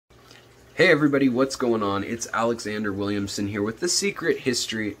Hey everybody, what's going on? It's Alexander Williamson here with The Secret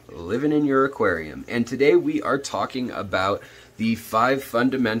History Living in Your Aquarium. And today we are talking about the 5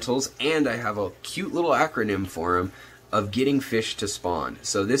 fundamentals, and I have a cute little acronym for them, of getting fish to spawn.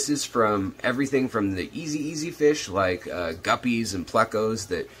 So this is from everything from the easy fish like guppies and plecos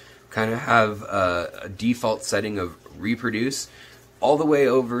that kind of have a default setting of reproduce, all the way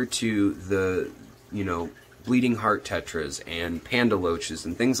over to the, bleeding heart tetras and panda loaches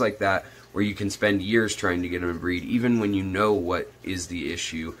and things like that, where you can spend years trying to get them to breed, even when you know what is the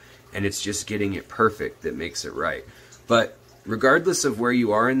issue, and it's just getting it perfect that makes it right. But regardless of where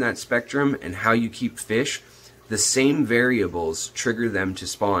you are in that spectrum and how you keep fish, the same variables trigger them to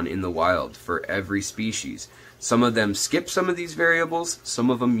spawn in the wild for every species. Some of them skip some of these variables, some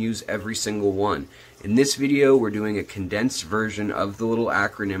of them use every single one. In this video, we're doing a condensed version of the little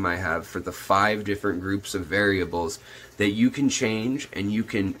acronym I have for the 5 different groups of variables that you can change and you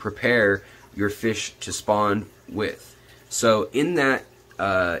can prepare your fish to spawn with. So in that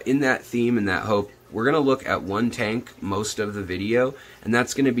theme and that hope, we're going to look at one tank most of the video, and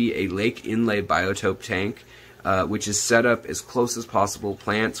that's going to be a lake inlay biotope tank, which is set up as close as possible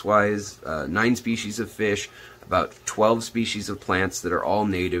plants-wise, 9 species of fish, about 12 species of plants that are all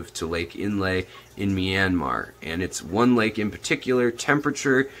native to Lake Inlay in Myanmar. And it's one lake in particular,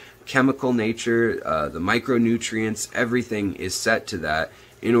 temperature, chemical nature, the micronutrients, everything is set to that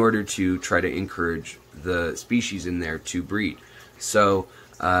in order to try to encourage the species in there to breed. So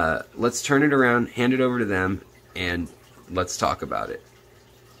let's turn it around, hand it over to them, and let's talk about it.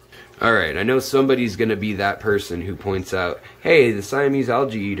 Alright, I know somebody's going to be that person who points out, hey, the Siamese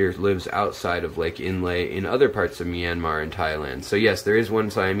algae eater lives outside of Lake Inlay in other parts of Myanmar and Thailand. So yes, there is one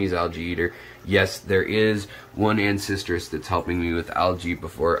Siamese algae eater. Yes, there is one ancestress that's helping me with algae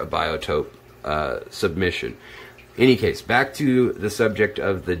before a biotope submission. Any case, back to the subject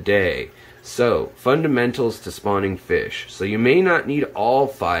of the day. So, fundamentals to spawning fish. So you may not need all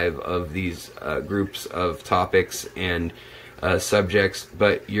 5 of these groups of topics and subjects,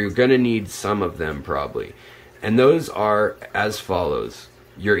 but you're going to need some of them probably. And those are as follows: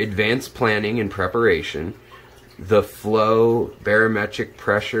 your advanced planning and preparation, the flow, barometric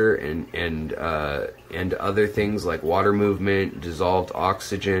pressure, and other things like water movement, dissolved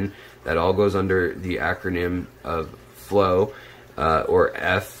oxygen. That all goes under the acronym of flow, or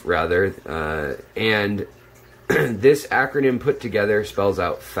F rather. And this acronym put together spells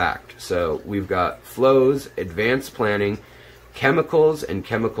out FACT. So we've got flows, advanced planning, chemicals and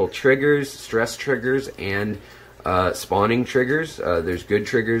chemical triggers, stress triggers, and spawning triggers. There's good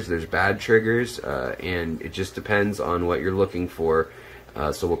triggers, there's bad triggers, and it just depends on what you're looking for.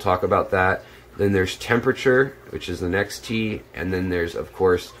 So we'll talk about that. Then there's temperature, which is the next T, and then there's, of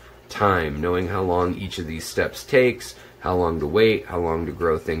course, time, knowing how long each of these steps takes, how long to wait, how long to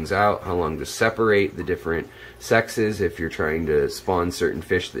grow things out, how long to separate the different sexes if you're trying to spawn certain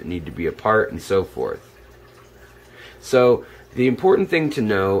fish that need to be apart, and so forth. So the important thing to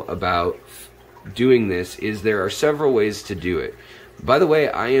know about doing this is there are several ways to do it. By the way,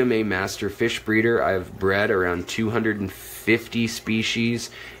 I am a master fish breeder. I've bred around 250 species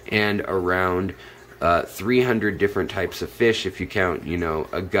and around 300 different types of fish if you count,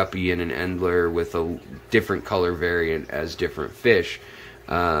 a guppy and an endler with a different color variant as different fish.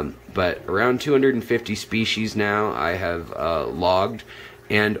 But around 250 species now I have logged,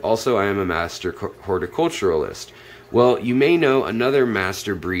 and also I am a master horticulturalist. Well, you may know another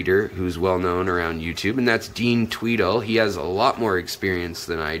master breeder who's well known around YouTube, and that's Dean Tweedle. He has a lot more experience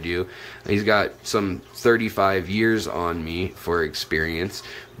than I do. He's got some 35 years on me for experience,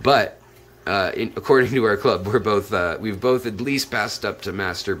 but according to our club, we've both at least passed up to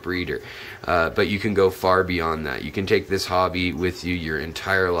master breeder. But you can go far beyond that. You can take this hobby with you your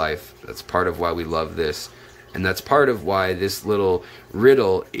entire life. That's part of why we love this, and that's part of why this little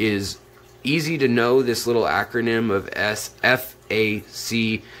riddle is easy to know, this little acronym of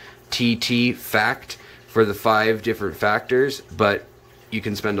FACTT, FACT, for the 5 different factors, but you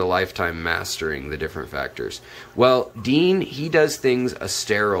can spend a lifetime mastering the different factors. Well, Dean, he does things a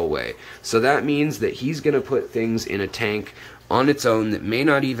sterile way. So that means that he's going to put things in a tank on its own that may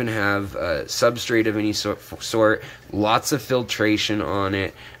not even have substrate of any sort, lots of filtration on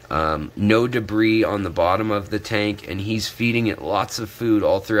it, no debris on the bottom of the tank, and he's feeding it lots of food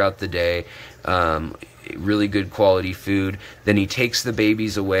all throughout the day, really good quality food. Then he takes the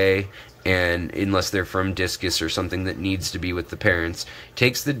babies away and unless they're from discus or something that needs to be with the parents,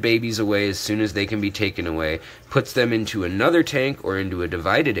 takes the babies away as soon as they can be taken away, puts them into another tank or into a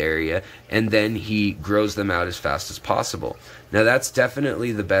divided area, and then he grows them out as fast as possible. Now that's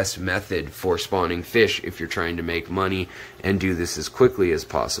definitely the best method for spawning fish if you're trying to make money and do this as quickly as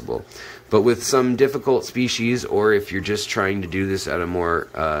possible. But with some difficult species, or if you're just trying to do this at a more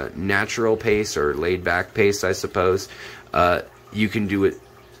natural pace or laid back pace, I suppose, you can do it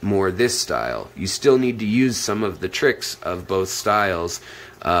more this style. You still need to use some of the tricks of both styles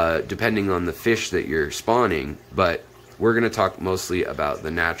depending on the fish that you're spawning, but we're going to talk mostly about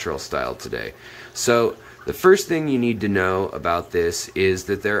the natural style today. So the first thing you need to know about this is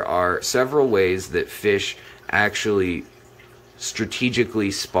that there are several ways that fish actually strategically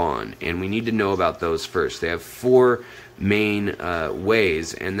spawn, and we need to know about those first. They have four main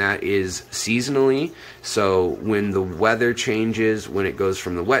ways, and that is seasonally. So when the weather changes, when it goes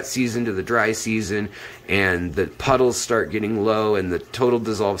from the wet season to the dry season, and the puddles start getting low and the total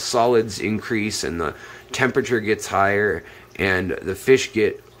dissolved solids increase and the temperature gets higher and the fish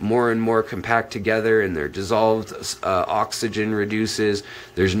get more and more compact together and their dissolved oxygen reduces,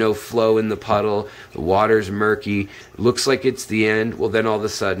 there's no flow in the puddle, the water's murky, looks like it's the end, well then all of a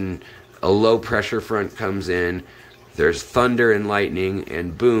sudden a low pressure front comes in, there's thunder and lightning,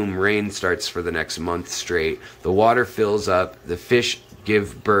 and boom, rain starts for the next month straight. The water fills up, the fish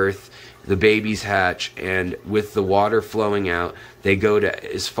give birth, the babies hatch, and with the water flowing out, they go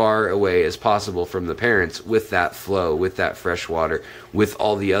to as far away as possible from the parents with that flow, with that fresh water, with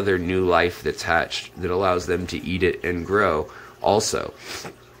all the other new life that's hatched that allows them to eat it and grow also.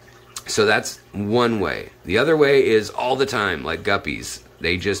 So that's one way. The other way is all the time, like guppies.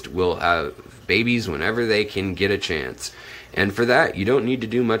 They just will have babies whenever they can get a chance. And for that, you don't need to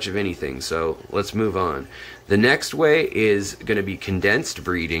do much of anything, so let's move on. The next way is going to be condensed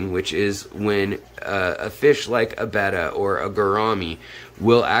breeding, which is when a fish like a betta or a gourami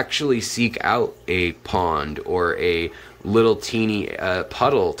will actually seek out a pond or a little teeny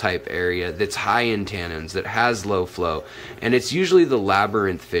puddle type area that's high in tannins, that has low flow, and it's usually the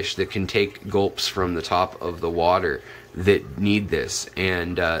labyrinth fish that can take gulps from the top of the water that need this,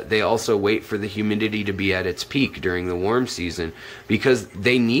 and they also wait for the humidity to be at its peak during the warm season because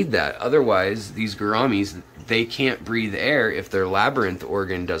they need that. Otherwise, these gouramis, they can't breathe air if their labyrinth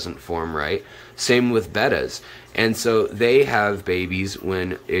organ doesn't form right. Same with bettas. And so they have babies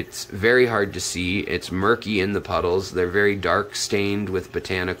when it's very hard to see, it's murky in the puddles, they're very dark stained with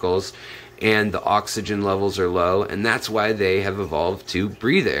botanicals, and the oxygen levels are low, and that's why they have evolved to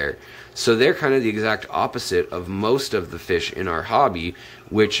breathe air. So they're kind of the exact opposite of most of the fish in our hobby,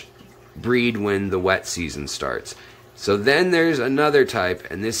 which breed when the wet season starts. So then there's another type,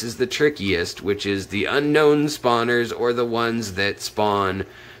 and this is the trickiest, which is the unknown spawners, or the ones that spawn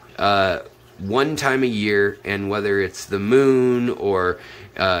one time a year, and whether it's the moon or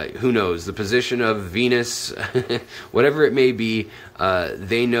who knows, the position of Venus, whatever it may be,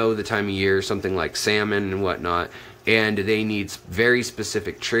 they know the time of year, something like salmon and whatnot, and they need very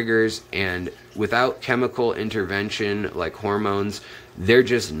specific triggers, and without chemical intervention like hormones, they're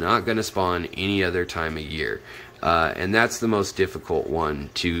just not going to spawn any other time of year. And that's the most difficult one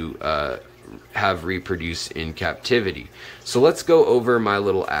to have reproduce in captivity. So let's go over my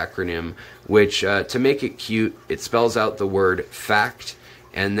little acronym, which to make it cute, it spells out the word FACT,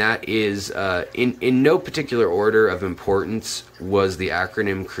 and that is in no particular order of importance was the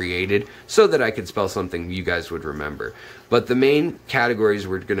acronym created so that I could spell something you guys would remember. But the main categories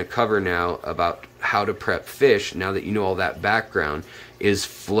we're going to cover now about how to prep fish, now that you know all that background, is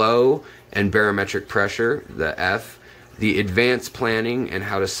flow and barometric pressure, the F, the advanced planning and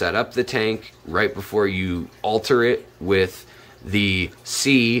how to set up the tank right before you alter it with the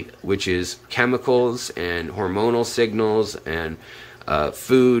C, which is chemicals and hormonal signals and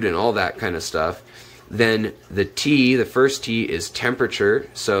food and all that kind of stuff. Then the T, the first T, is temperature.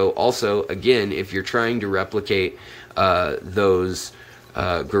 So also, again, if you're trying to replicate those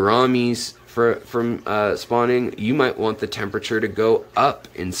gouramis from spawning, you might want the temperature to go up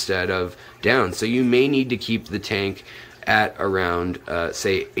instead of down. So you may need to keep the tank at around,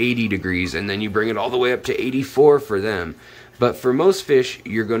 say, 80 degrees, and then you bring it all the way up to 84 for them. But for most fish,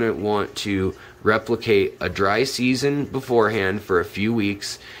 you're going to want to replicate a dry season beforehand for a few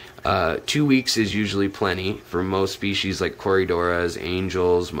weeks. 2 weeks is usually plenty for most species like Corydoras,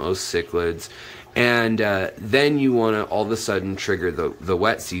 angels, most cichlids. And then you want to all of a sudden trigger the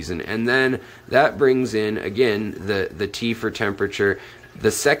wet season. And then that brings in, again, the T for temperature.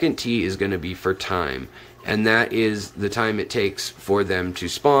 The second T is going to be for time. And that is the time it takes for them to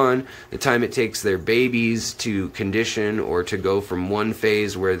spawn, the time it takes their babies to condition or to go from one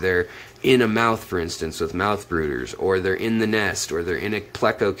phase where they're in a mouth, for instance, with mouth brooders, or they're in the nest, or they're in a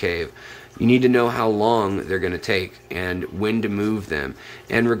pleco cave. You need to know how long they're going to take and when to move them.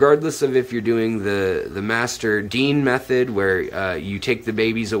 And regardless of if you're doing the Master Dean method, where you take the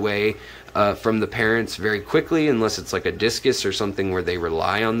babies away from the parents very quickly, unless it's like a discus or something where they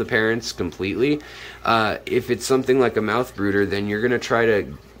rely on the parents completely. If it's something like a mouth brooder, then you're going to try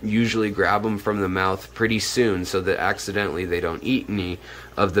to usually grab them from the mouth pretty soon so that accidentally they don't eat any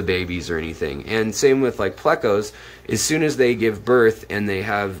of the babies or anything. And same with like plecos, as soon as they give birth and they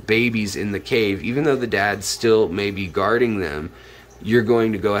have babies in the cave, even though the dad still may be guarding them, you're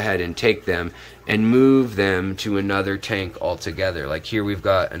going to go ahead and take them and move them to another tank altogether. Like here we've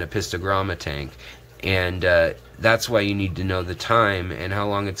got an apistogramma tank, and that's why you need to know the time and how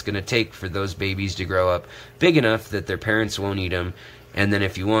long it's going to take for those babies to grow up big enough that their parents won't eat them. And then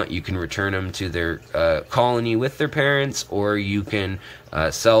if you want, you can return them to their colony with their parents, or you can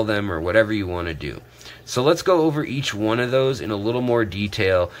sell them, or whatever you want to do. So let's go over each one of those in a little more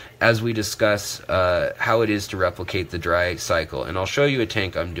detail as we discuss how it is to replicate the dry cycle. And I'll show you a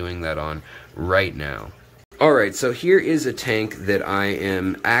tank I'm doing that on right now. Alright, so here is a tank that I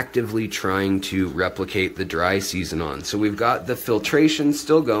am actively trying to replicate the dry season on. So we've got the filtration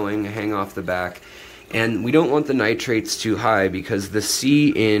still going, hang off the back. And we don't want the nitrates too high, because the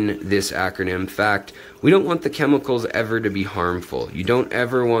C in this acronym, fact, we don't want the chemicals ever to be harmful. You don't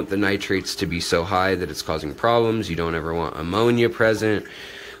ever want the nitrates to be so high that it's causing problems. You don't ever want ammonia present,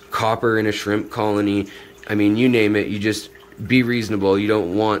 copper in a shrimp colony. I mean, you name it, you just be reasonable. You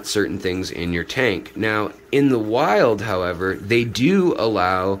don't want certain things in your tank. Now, in the wild, however, they do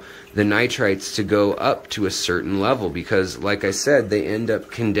allow the nitrites to go up to a certain level because, like I said, they end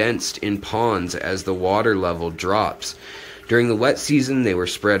up condensed in ponds as the water level drops. During the wet season, they were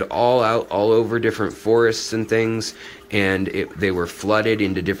spread all out all over different forests and things, and they were flooded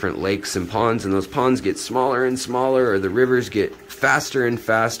into different lakes and ponds, and those ponds get smaller and smaller, or the rivers get faster and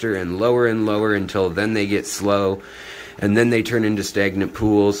faster and lower until then they get slow, and then they turn into stagnant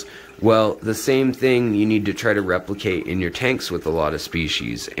pools. Well, the same thing you need to try to replicate in your tanks with a lot of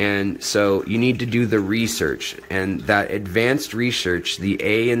species. And so you need to do the research, and that advanced research, the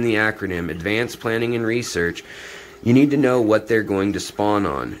A in the acronym, advanced planning and research, you need to know what they're going to spawn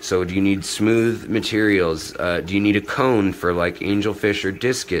on. So do you need smooth materials? Do you need a cone for like angelfish or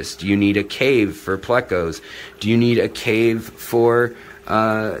discus? Do you need a cave for plecos? Do you need a cave for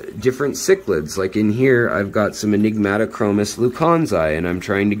different cichlids? Like in here, I've got some Enigmatochromis leucanzi, and I'm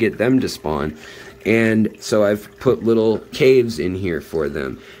trying to get them to spawn. And so I've put little caves in here for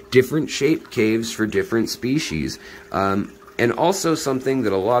them. Different shaped caves for different species. And also something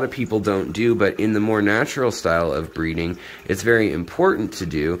that a lot of people don't do, but in the more natural style of breeding, it's very important to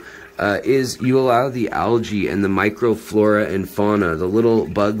do, is you allow the algae and the microflora and fauna, the little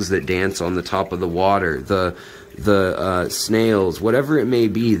bugs that dance on the top of the water, the snails, whatever it may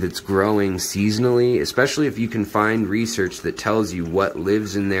be that's growing seasonally, especially if you can find research that tells you what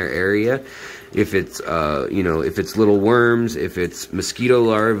lives in their area. If it's, you know, if it's little worms, if it's mosquito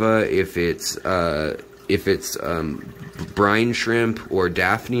larvae, if it's brine shrimp or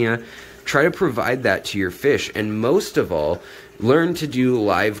daphnia, try to provide that to your fish. And most of all, learn to do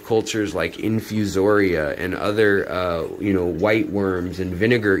live cultures like infusoria and other, you know, white worms and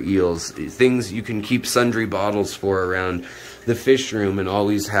vinegar eels, things you can keep sundry bottles for around the fish room and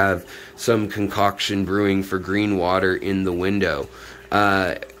always have some concoction brewing for green water in the window,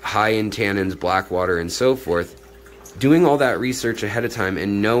 high in tannins, black water, and so forth. Doing all that research ahead of time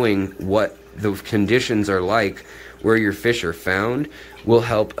and knowing what the conditions are like where your fish are found will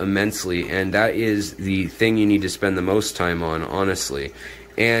help immensely, and that is the thing you need to spend the most time on, honestly.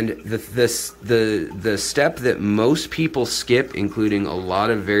 And the step that most people skip, including a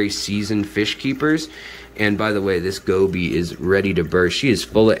lot of very seasoned fish keepers, and by the way, this goby is ready to burst. She is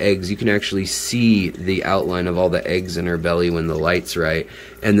full of eggs. You can actually see the outline of all the eggs in her belly when the light's right.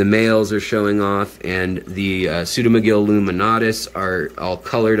 And the males are showing off, and the Pseudomagil luminatus are all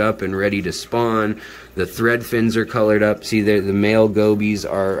colored up and ready to spawn. The thread fins are colored up. See, the male gobies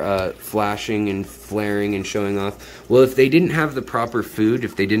are flashing and flaring and showing off. Well, if they didn't have the proper food,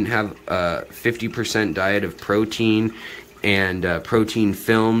 if they didn't have a 50% diet of protein and protein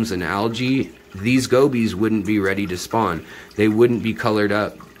films and algae, these gobies wouldn't be ready to spawn. They wouldn't be colored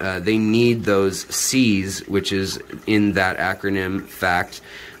up. They need those C's, which is in that acronym FACT,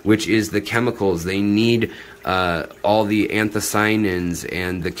 which is the chemicals. They need all the anthocyanins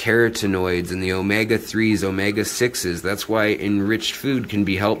and the carotenoids and the omega-3s, omega-6s. That's why enriched food can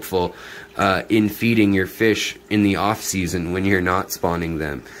be helpful in feeding your fish in the off-season when you're not spawning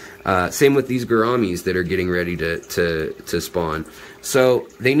them. Same with these gouramis that are getting ready to spawn. So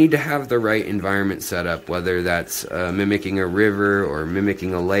they need to have the right environment set up, whether that's mimicking a river or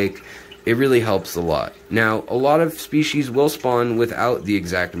mimicking a lake. It really helps a lot. Now, a lot of species will spawn without the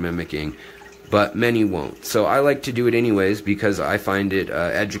exact mimicking, but many won't. So I like to do it anyways because I find it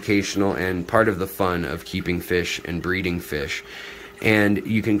educational and part of the fun of keeping fish and breeding fish. And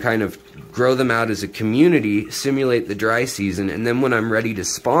you can kind of grow them out as a community, simulate the dry season, and then when I'm ready to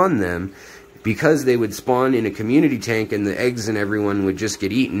spawn them, because they would spawn in a community tank and the eggs and everyone would just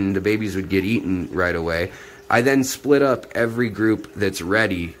get eaten, the babies would get eaten right away, I then split up every group that's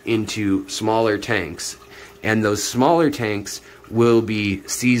ready into smaller tanks. And those smaller tanks will be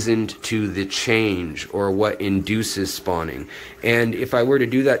seasoned to the change or what induces spawning. And if I were to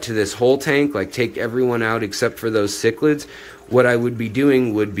do that to this whole tank, like take everyone out except for those cichlids, what I would be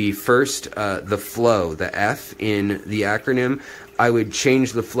doing would be first the flow, the F in the acronym. I would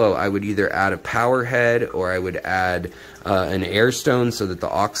change the flow. I would either add a power head or I would add an air stone so that the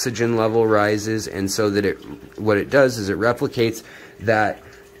oxygen level rises, and so that what it does is it replicates that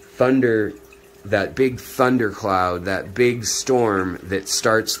thunder, that big thundercloud, that big storm that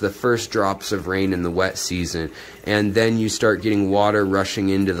starts the first drops of rain in the wet season. And then you start getting water rushing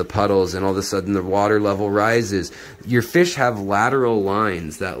into the puddles, and all of a sudden the water level rises. Your fish have lateral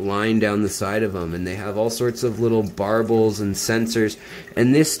lines that line down the side of them, and they have all sorts of little barbels and sensors.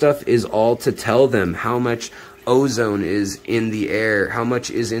 And this stuff is all to tell them how much ozone is in the air, how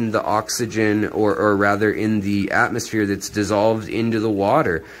much is in the oxygen, or rather in the atmosphere that's dissolved into the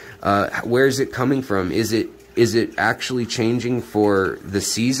water. Where is it coming from? Is it actually changing for the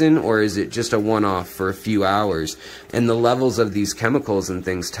season, or is it just a one-off for a few hours? And the levels of these chemicals and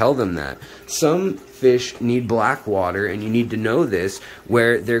things tell them that. Some fish need black water, and you need to know this,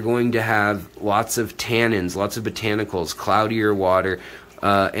 where they're going to have lots of tannins, lots of botanicals, cloudier water,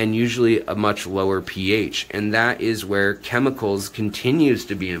 and usually a much lower pH. And that is where chemicals continues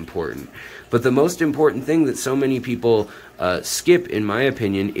to be important. But the most important thing that so many people skip, in my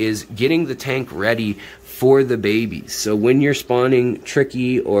opinion, is getting the tank ready for the babies. So when you're spawning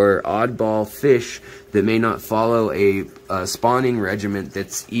tricky or oddball fish that may not follow a spawning regimen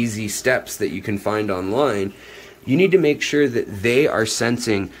that's easy steps that you can find online, you need to make sure that they are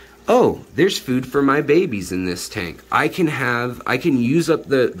sensing, oh, there's food for my babies in this tank. I can use up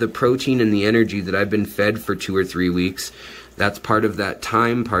the protein and the energy that I've been fed for 2 or 3 weeks. That's part of that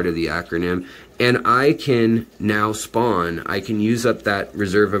time part of the acronym. And I can now spawn. I can use up that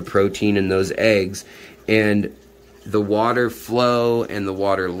reserve of protein in those eggs, and the water flow and the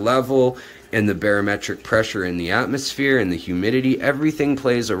water level and the barometric pressure in the atmosphere and the humidity, everything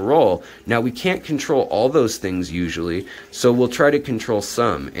plays a role. Now, we can't control all those things usually, so we'll try to control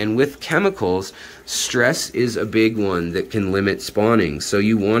some. And with chemicals, stress is a big one that can limit spawning. So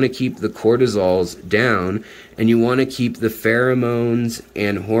you want to keep the cortisols down, and you want to keep the pheromones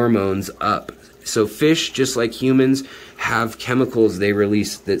and hormones up. So fish, just like humans, have chemicals they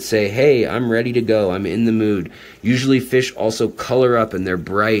release that say, hey, I'm ready to go, I'm in the mood. Usually fish also color up and they're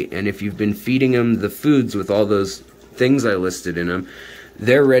bright, and if you've been feeding them the foods with all those things I listed in them,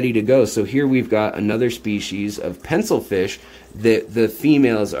 they're ready to go. So here we've got another species of pencil fish that the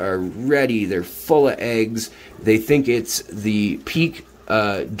females are ready, they're full of eggs, they think it's the peak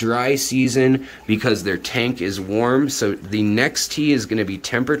dry season because their tank is warm. So the next T is going to be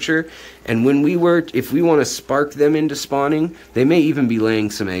temperature, and if we want to spark them into spawning, they may even be laying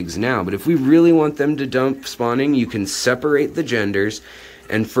some eggs now, but if we really want them to dump spawning, you can separate the genders,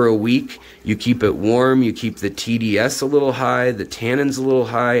 and for a week you keep it warm, you keep the TDS a little high, the tannins a little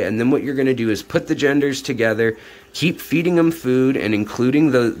high, and then what you're going to do is put the genders together, keep feeding them food and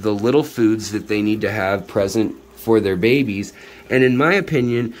including the little foods that they need to have present for their babies. And in my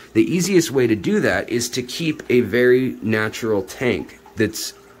opinion, the easiest way to do that is to keep a very natural tank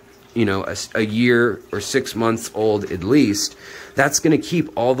that's, you know, a year or 6 months old at least. That's going to keep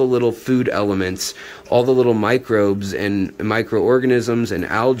all the little food elements, all the little microbes and microorganisms and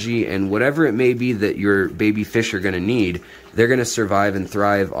algae and whatever it may be that your baby fish are going to need. They're going to survive and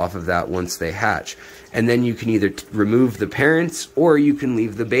thrive off of that once they hatch. And then you can either remove the parents, or you can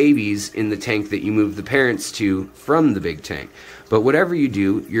leave the babies in the tank that you move the parents to from the big tank. But whatever you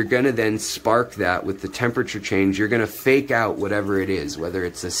do, you're going to then spark that with the temperature change. You're going to fake out whatever it is, whether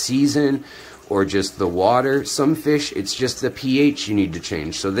it's a season or just the water. Some fish, it's just the pH you need to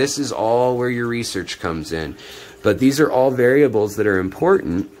change. So this is all where your research comes in. But these are all variables that are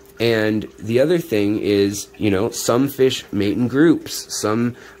important. And the other thing is, you know, some fish mate in groups.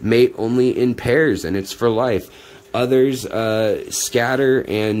 Some mate only in pairs, and it's for life. Others scatter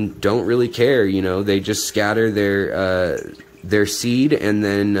and don't really care, you know. They just scatter their seed, and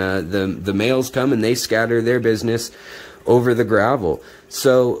then the males come and they scatter their business over the gravel.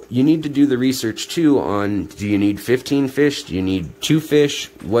 So you need to do the research too on, do you need 15 fish? Do you need 2 fish?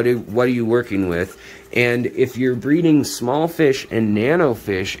 What are you working with? And if you're breeding small fish and nano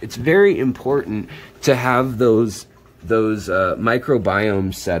fish, it's very important to have those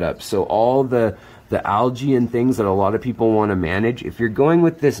microbiomes set up. So all the algae and things that a lot of people want to manage, if you're going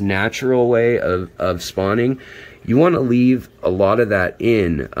with this natural way of spawning, you want to leave a lot of that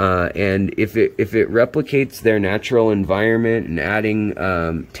in, and if it replicates their natural environment and adding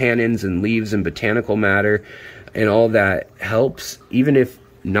tannins and leaves and botanical matter and all that helps, even if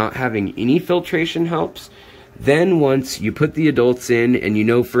not having any filtration helps, then once you put the adults in and you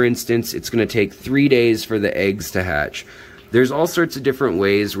know, for instance, it's going to take 3 days for the eggs to hatch. There's all sorts of different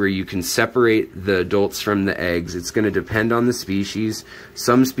ways where you can separate the adults from the eggs. It's going to depend on the species.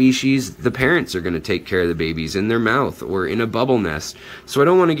 Some species, the parents are going to take care of the babies in their mouth or in a bubble nest. So I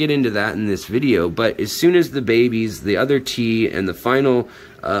don't want to get into that in this video, but as soon as the babies, the other T, and the final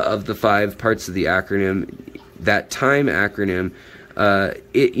of the 5 parts of the acronym, that time acronym,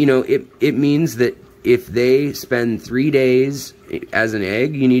 it means that if they spend 3 days as an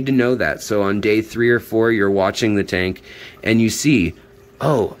egg, you need to know that. So on day 3 or 4, you're watching the tank and you see,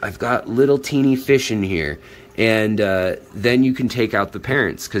 oh, I've got little teeny fish in here. And then you can take out the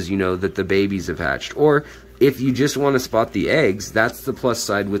parents because you know that the babies have hatched. Or if you just want to spot the eggs, that's the plus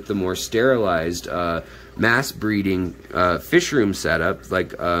side with the more sterilized mass breeding fish room setup,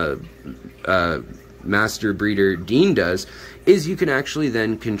 like master breeder Dean does, is you can actually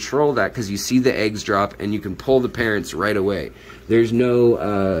then control that because you see the eggs drop and you can pull the parents right away. There's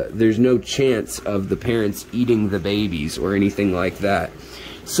no chance of the parents eating the babies or anything like that.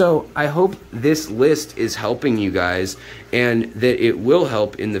 So I hope this list is helping you guys and that it will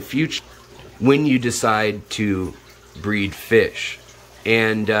help in the future when you decide to breed fish.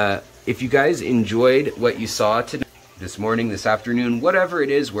 And if you guys enjoyed what you saw today, this morning, this afternoon, whatever it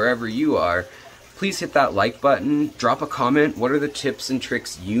is, wherever you are, please hit that like button, drop a comment. What are the tips and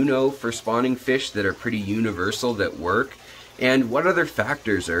tricks you know for spawning fish that are pretty universal that work? And what other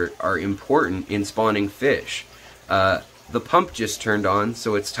factors are important in spawning fish? The pump just turned on,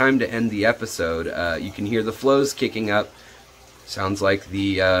 so it's time to end the episode. You can hear the flows kicking up. Sounds like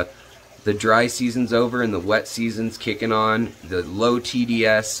the dry season's over and the wet season's kicking on. The low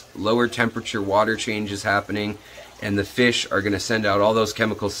TDS, lower temperature water change is happening. And the fish are going to send out all those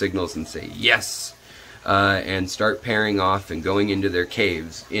chemical signals and say yes, and start pairing off and going into their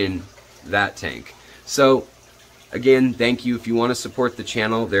caves in that tank. So again, thank you. If you want to support the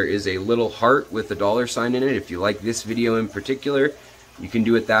channel, there is a little heart with a $sign in it. If you like this video in particular, you can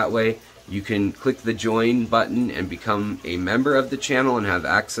do it that way. You can click the join button and become a member of the channel and have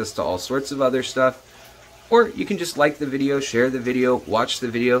access to all sorts of other stuff. Or you can just like the video, share the video, watch the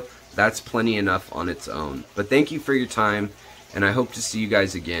video. That's plenty enough on its own. But thank you for your time, and I hope to see you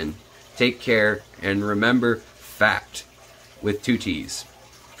guys again. Take care, and remember, fact with 2 T's,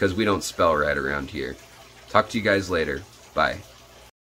 because we don't spell right around here. Talk to you guys later. Bye.